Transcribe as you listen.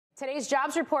Today's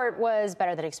jobs report was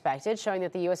better than expected, showing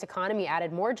that the U.S. economy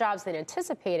added more jobs than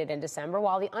anticipated in December,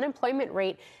 while the unemployment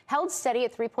rate held steady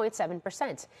at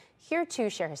 3.7%. Here to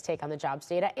share his take on the jobs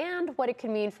data and what it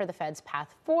could mean for the Fed's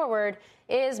path forward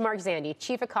is Mark Zandi,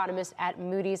 chief economist at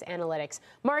Moody's Analytics.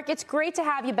 Mark, it's great to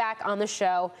have you back on the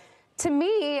show. To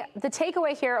me, the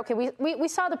takeaway here, okay, we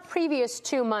saw the previous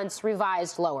 2 months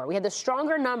revised lower. We had the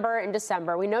stronger number in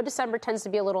December. We know December tends to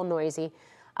be a little noisy.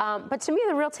 But to me,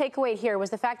 the real takeaway here was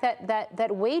the fact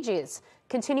that wages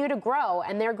continue to grow,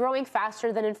 and they're growing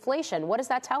faster than inflation. What does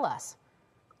that tell us?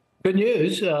 Good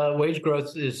news. Wage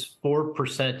growth is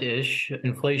 4%-ish.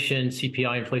 Inflation,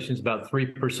 CPI inflation is about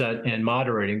 3% and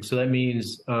moderating. So that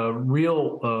means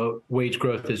real wage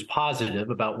growth is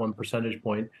positive, about 1 percentage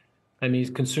point. That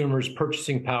means consumers'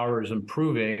 purchasing power is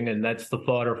improving, and that's the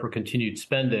fodder for continued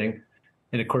spending.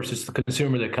 And of course, it's the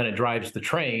consumer that kind of drives the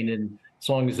train. And as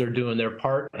long as they're doing their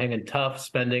part, hanging tough,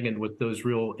 spending, and with those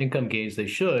real income gains they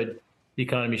should, the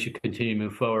economy should continue to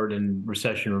move forward and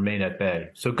recession remain at bay.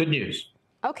 So good news.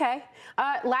 Okay.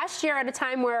 Last year, at a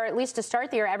time where, at least to start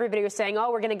the year, everybody was saying,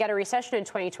 oh, we're going to get a recession in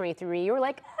 2023. You were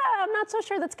like, I'm not so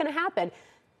sure that's going to happen.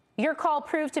 Your call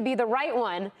proved to be the right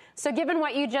one. So given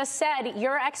what you just said,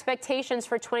 your expectations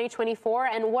for 2024,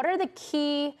 and what are the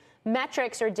key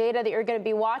metrics or data that you're going to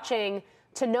be watching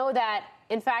to know that,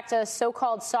 in fact, a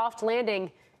so-called soft landing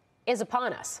is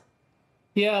upon us?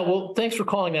 Yeah, well, thanks for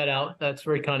calling that out. That's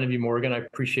very kind of you, Morgan. I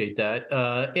appreciate that.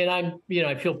 And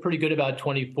I feel pretty good about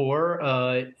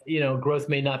 24. Growth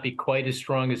may not be quite as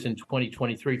strong as in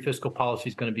 2023. Fiscal policy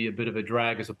is going to be a bit of a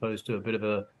drag as opposed to a bit of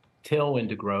a tailwind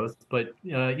to growth. But,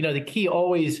 the key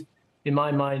always, in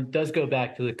my mind, does go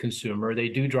back to the consumer. They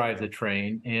do drive the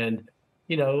train. And,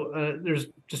 there's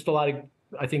just a lot of,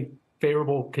 I think,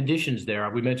 favorable conditions there. I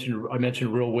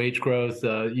mentioned real wage growth.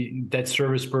 Debt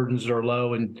service burdens are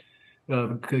low, and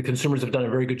consumers have done a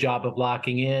very good job of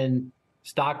locking in.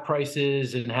 Stock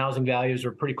prices and housing values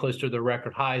are pretty close to their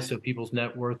record highs, so people's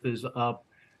net worth is up.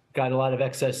 Got a lot of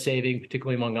excess saving,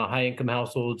 particularly among high-income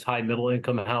households, high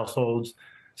middle-income households.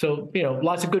 So,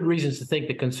 lots of good reasons to think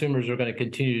that consumers are going to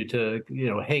continue to,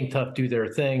 hang tough, do their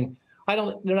thing.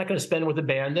 They're not going to spend with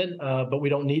abandon, but we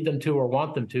don't need them to or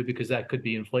want them to, because that could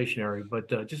be inflationary. But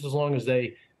just as long as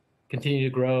they continue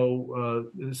to grow,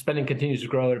 spending continues to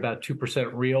grow at about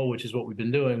 2% real, which is what we've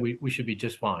been doing, we should be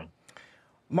just fine.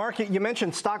 Mark, you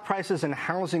mentioned stock prices and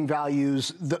housing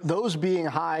values, those being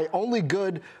high, only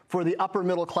good for the upper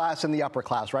middle class and the upper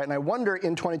class, right? And I wonder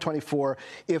in 2024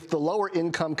 if the lower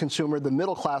income consumer, the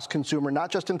middle class consumer,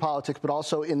 not just in politics, but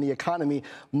also in the economy,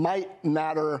 might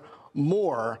matter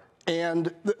more.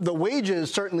 And the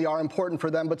wages certainly are important for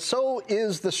them, but so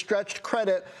is the stretched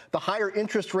credit, the higher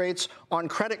interest rates on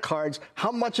credit cards.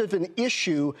 How much of an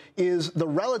issue is the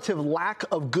relative lack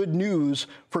of good news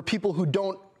for people who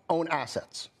don't own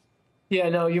assets? Yeah,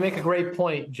 no, you make a great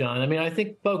point, John. I mean, I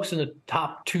think folks in the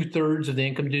top 2/3 of the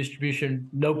income distribution,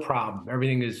 no problem.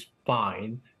 Everything is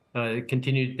fine. They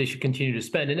should continue to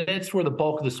spend. And that's where the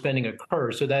bulk of the spending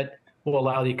occurs. So that will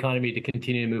allow the economy to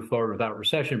continue to move forward without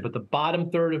recession. But the bottom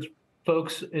third of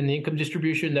folks in the income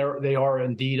distribution, they are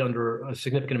indeed under a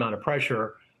significant amount of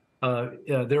pressure.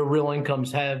 Their real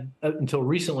incomes have, until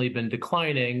recently, been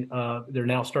declining. They're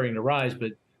now starting to rise,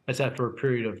 but that's after a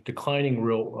period of declining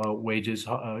real wages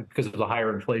because of the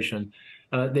higher inflation.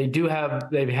 They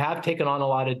have taken on a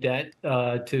lot of debt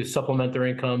to supplement their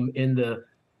income in the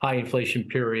high inflation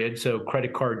period. So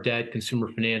credit card debt, consumer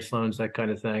finance loans, that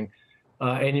kind of thing.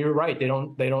 And you're right. They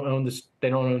don't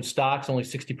own stocks. Only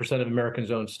 60% of Americans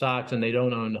own stocks, and they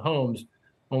don't own homes.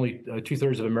 Only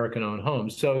 2/3 of Americans own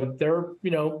homes. So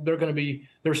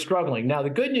they're struggling. Now, the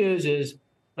good news is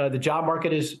the job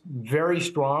market is very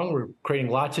strong. We're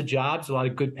creating lots of jobs, a lot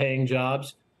of good paying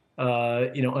jobs.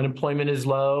 Unemployment is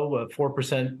low,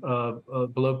 4%,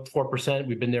 below 4%.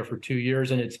 We've been there for 2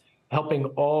 years, and it's helping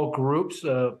all groups,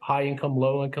 high income,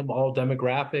 low income, all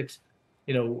demographics.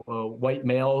 White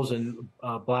males and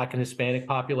Black and Hispanic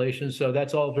populations. So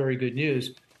that's all very good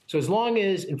news. So as long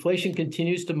as inflation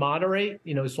continues to moderate,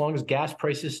 as long as gas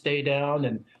prices stay down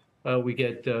and we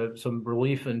get some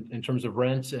relief in terms of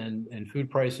rents and food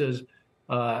prices,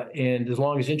 and as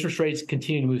long as interest rates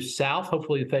continue to move south,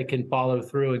 hopefully if they can follow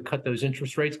through and cut those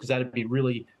interest rates, because that would be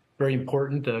really very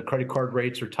important. Credit card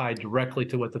rates are tied directly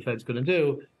to what the Fed's going to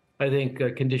do. I think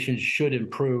conditions should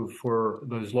improve for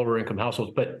those lower income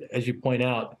households. But as you point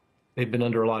out, they've been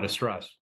under a lot of stress.